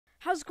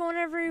How's it going,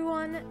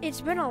 everyone?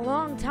 It's been a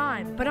long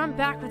time, but I'm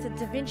back with a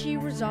Davinci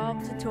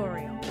Resolve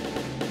tutorial.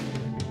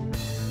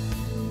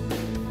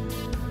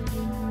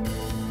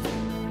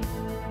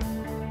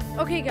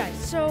 Okay guys,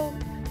 so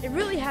it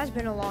really has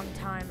been a long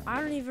time.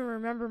 I don't even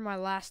remember my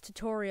last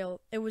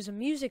tutorial. It was a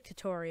music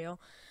tutorial,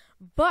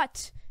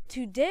 but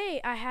today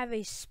I have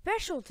a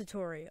special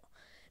tutorial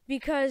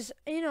because,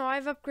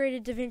 I've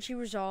upgraded Davinci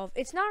Resolve.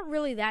 It's not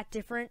really that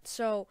different,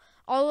 so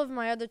all of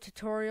my other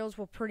tutorials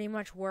will pretty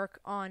much work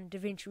on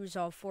Davinci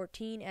Resolve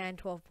 14 and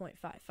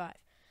 12.55.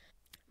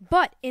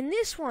 But in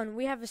this one,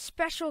 we have a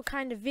special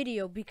kind of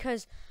video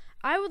because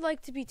I would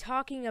like to be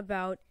talking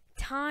about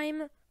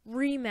time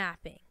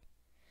remapping.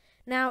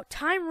 Now,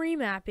 time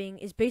remapping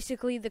is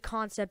basically the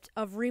concept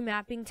of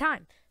remapping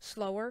time,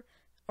 slower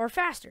or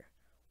faster.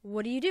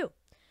 What do?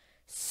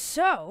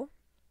 So,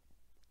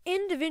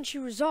 in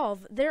Davinci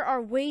Resolve, there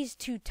are ways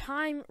to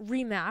time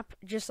remap,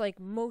 just like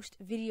most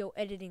video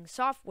editing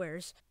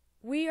softwares.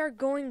 We are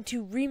going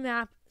to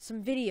remap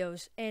some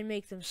videos and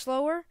make them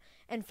slower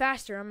and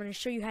faster. I'm going to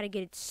show you how to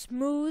get it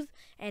smooth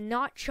and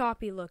not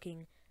choppy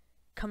looking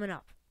coming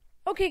up.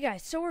 Okay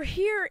guys, so we're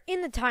here in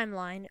the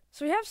timeline.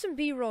 So we have some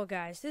B-roll,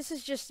 guys. This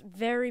is just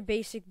very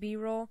basic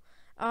B-roll.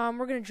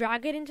 We're going to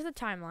drag it into the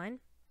timeline.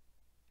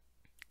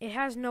 It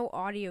has no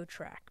audio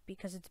track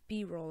because it's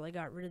B-roll. I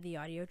got rid of the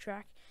audio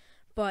track.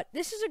 But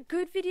this is a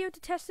good video to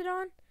test it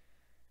on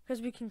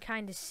because we can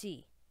kind of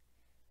see.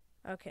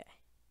 Okay.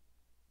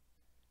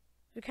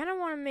 We kind of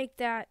want to make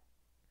that...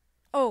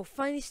 Oh,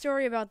 funny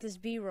story about this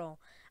B-roll.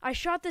 I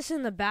shot this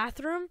in the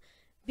bathroom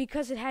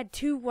because it had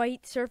two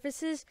white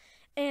surfaces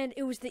and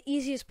it was the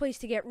easiest place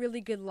to get really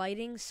good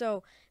lighting.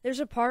 So there's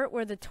a part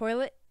where the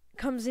toilet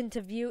comes into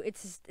view.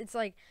 It's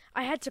like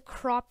I had to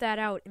crop that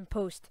out in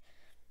post,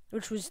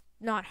 which was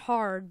not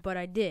hard, but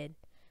I did.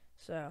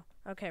 So,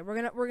 okay,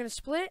 we're gonna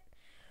split.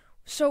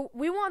 So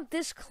we want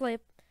this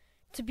clip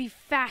to be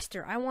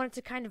faster. I want it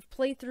to kind of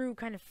play through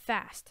kind of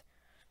fast.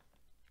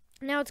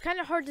 Now, it's kind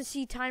of hard to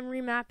see time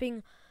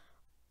remapping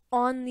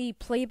on the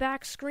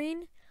playback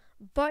screen,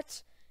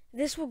 but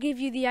this will give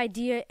you the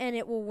idea and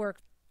it will work.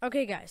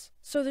 Okay, guys,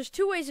 so there's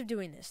two ways of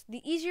doing this,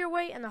 the easier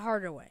way and the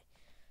harder way.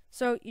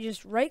 So you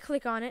just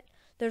right-click on it.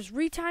 There's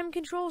retime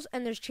controls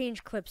and there's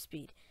change clip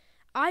speed.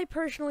 I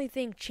personally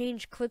think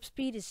change clip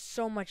speed is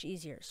so much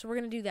easier, so we're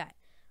going to do that.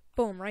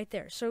 Boom, right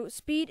there. So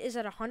speed is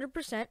at 100%.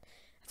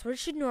 That's what it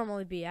should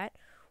normally be at.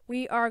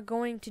 We are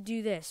going to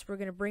do this. We're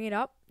going to bring it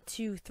up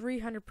to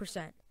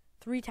 300%,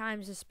 3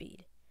 times the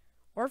speed,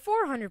 or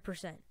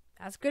 400%.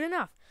 That's good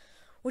enough.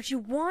 What you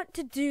want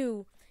to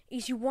do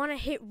is you want to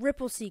hit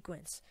ripple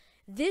sequence.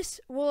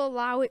 This will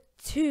allow it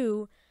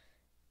to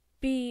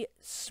be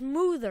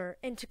smoother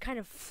and to kind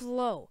of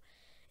flow.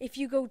 If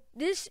you go,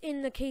 this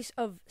in the case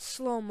of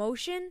slow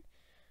motion,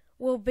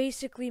 will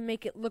basically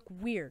make it look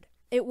weird.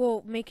 It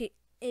will make it,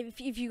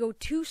 if you go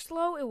too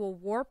slow, it will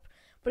warp.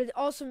 But it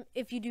also,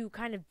 if you do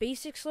kind of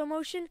basic slow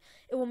motion,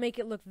 it will make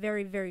it look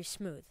very, very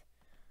smooth.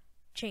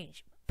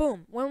 Change.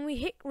 Boom. When we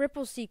hit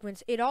ripple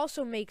sequence, it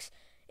also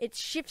it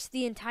shifts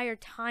the entire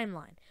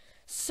timeline.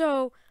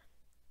 So,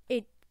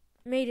 it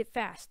made it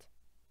fast.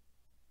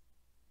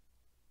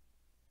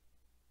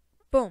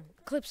 Boom,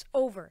 clip's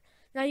over.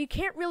 Now you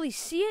can't really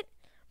see it,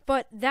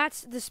 but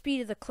that's the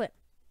speed of the clip.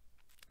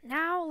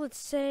 Now let's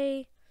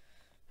say,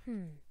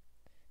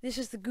 this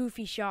is the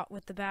goofy shot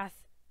with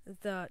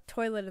the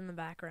toilet in the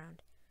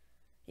background.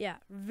 Yeah,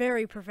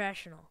 very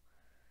professional.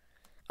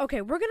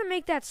 Okay, we're gonna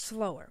make that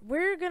slower.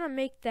 We're gonna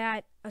make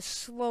that a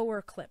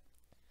slower clip.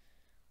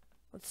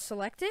 Let's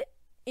select it,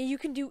 and you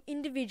can do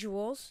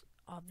individuals,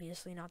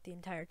 obviously not the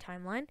entire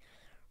timeline.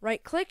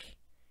 Right click,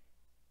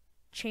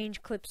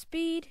 change clip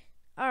speed.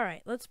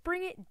 Alright, let's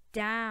bring it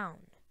down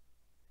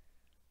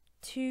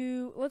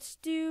to, let's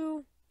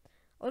do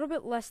a little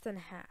bit less than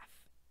half.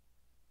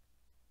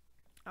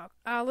 Oh,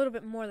 a little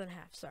bit more than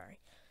half, sorry.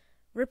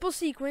 Ripple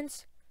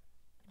sequence,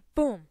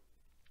 boom.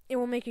 It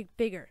will make it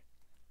bigger.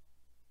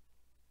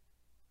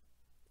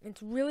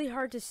 It's really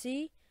hard to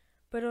see,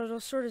 but it'll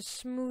sort of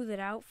smooth it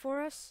out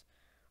for us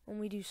when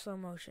we do slow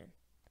motion.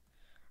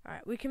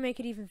 Alright, we can make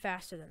it even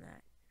faster than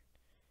that.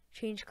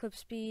 Change clip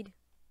speed.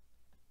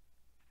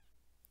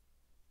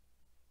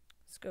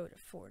 Let's go to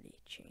 40,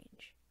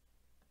 change.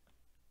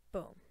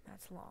 Boom,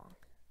 that's long.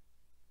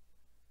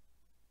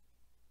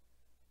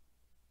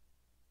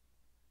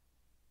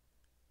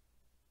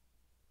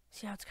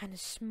 See how it's kind of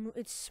smooth?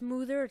 It's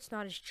smoother, it's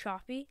not as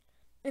choppy.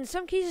 In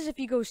some cases, if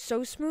you go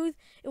so smooth,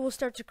 it will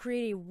start to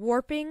create a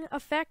warping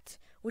effect,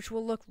 which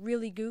will look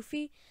really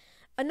goofy.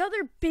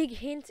 Another big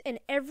hint, and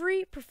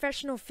every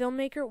professional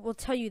filmmaker will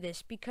tell you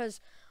this,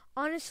 because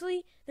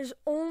honestly, there's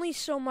only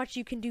so much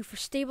you can do for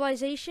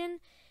stabilization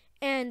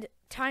and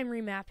time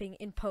remapping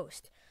in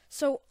post.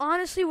 So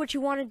honestly, what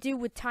you want to do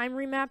with time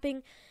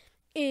remapping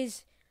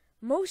is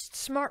most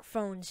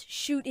smartphones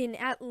shoot in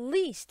at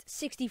least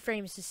 60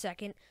 frames a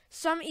second.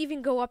 Some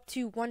even go up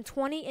to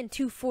 120 and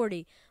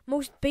 240.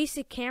 Most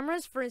basic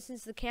cameras, for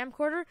instance the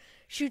camcorder,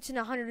 shoots in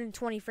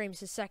 120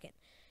 frames a second.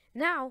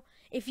 Now,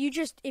 if you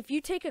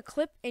take a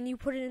clip and you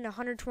put it in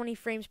 120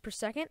 frames per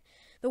second,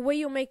 the way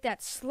you'll make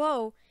that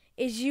slow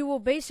is you will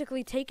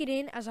basically take it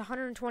in as a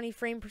 120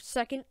 frame per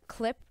second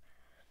clip,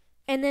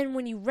 and then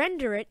when you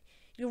render it,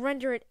 you'll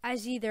render it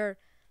as either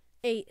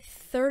a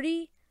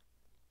 30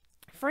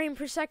 frame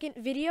per second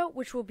video,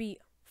 which will be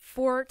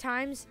 4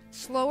 times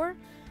slower,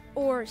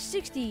 or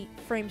 60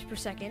 frames per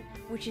second,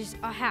 which is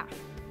a half.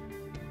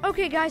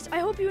 Okay guys, I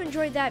hope you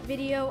enjoyed that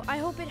video. I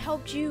hope it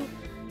helped you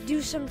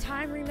do some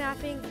time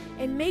remapping,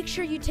 and make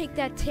sure you take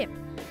that tip.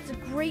 It's a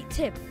great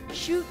tip.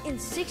 Shoot in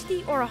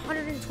 60 or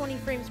 120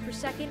 frames per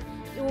second.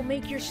 It will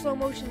make your slow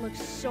motion look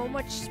so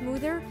much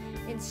smoother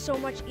and so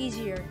much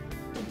easier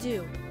to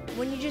do.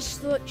 When you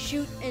just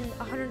shoot in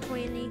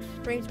 120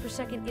 frames per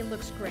second, it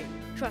looks great.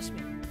 Trust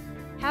me.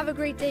 Have a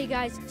great day,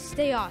 guys.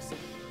 Stay awesome.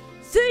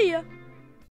 See ya!